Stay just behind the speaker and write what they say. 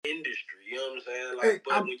know what I'm saying? Like,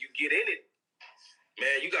 but when you get in it,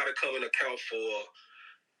 man, you got to come and account for.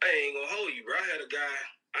 I ain't gonna hold you, bro. I had a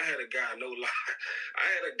guy, no lie. I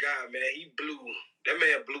had a guy, man. That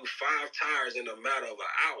man blew 5 tires in a matter of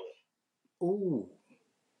an hour. Ooh.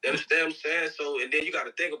 You understand what I'm saying? So, and then you got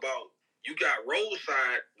to think about, you got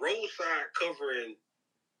roadside covering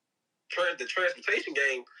the transportation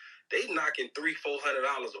game. They knocking $300-$400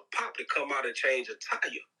 a pop to come out and change a tire.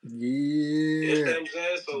 Yeah. You understand what I'm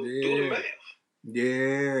saying? So do the math.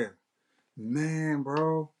 Yeah. Man,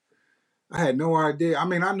 bro. I had no idea. I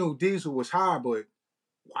mean, I knew diesel was high, but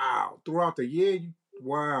wow, throughout the year,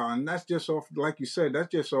 wow. And that's just off, like you said, that's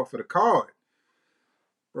just off of the card.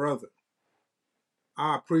 Brother,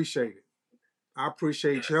 I appreciate it. I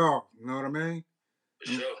appreciate y'all. You know what I mean?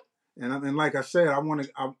 For sure. And like I said, I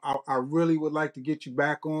really would like to get you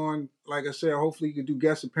back on. Like I said, hopefully you can do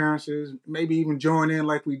guest appearances, maybe even join in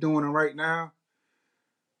like we're doing it right now.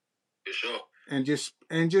 For sure. And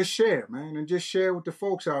just share, man, and just share with the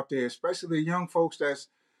folks out there, especially the young folks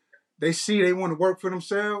they see they want to work for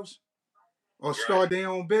themselves or start their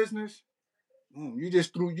own business. You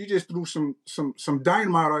just threw some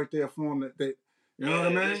dynamite out there for them that you know what I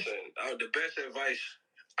mean? Listen, the best advice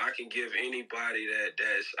I can give anybody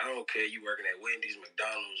that's, I don't care you working at Wendy's,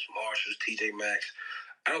 McDonald's, Marshalls, TJ Maxx,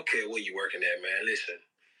 I don't care where you working at, man. Listen,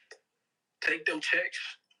 take them checks.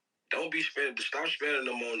 Stop spending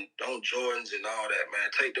them on Jordans and all that, man.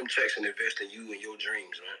 Take them checks and invest in you and your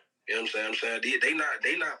dreams, man. You know what I'm saying? They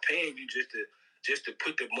not paying you just to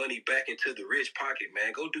put the money back into the rich pocket,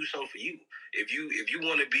 man. Go do something for you. If you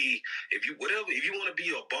want to be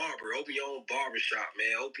a barber, open your own barber shop,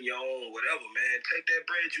 man. Open your own whatever, man. Take that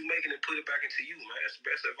bread you making and put it back into you, man. That's the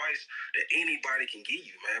best advice that anybody can give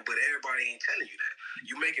you, man. But everybody ain't telling you that.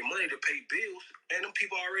 You making money to pay bills, and them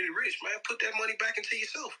people already rich, man. Put that money back into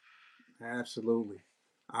yourself. Absolutely.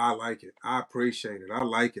 I like it. I appreciate it. I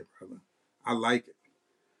like it, brother. I like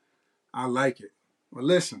it. Well,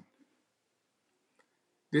 listen,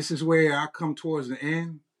 this is where I come towards the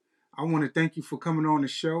end. I want to thank you for coming on the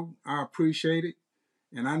show. I appreciate it.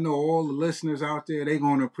 And I know all the listeners out there, they're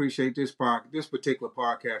going to appreciate this particular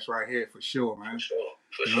podcast right here for sure, man.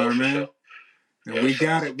 For sure. And we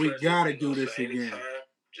got to do this again. Anytime,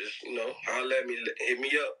 just, holler at me, hit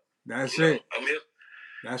me up. That's it. I'm here.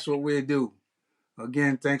 That's what we'll do.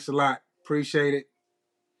 Again, thanks a lot. Appreciate it.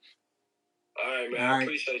 All right, man. I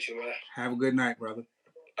appreciate you, man. Have a good night, brother.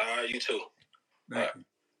 All right, you too. Thank you.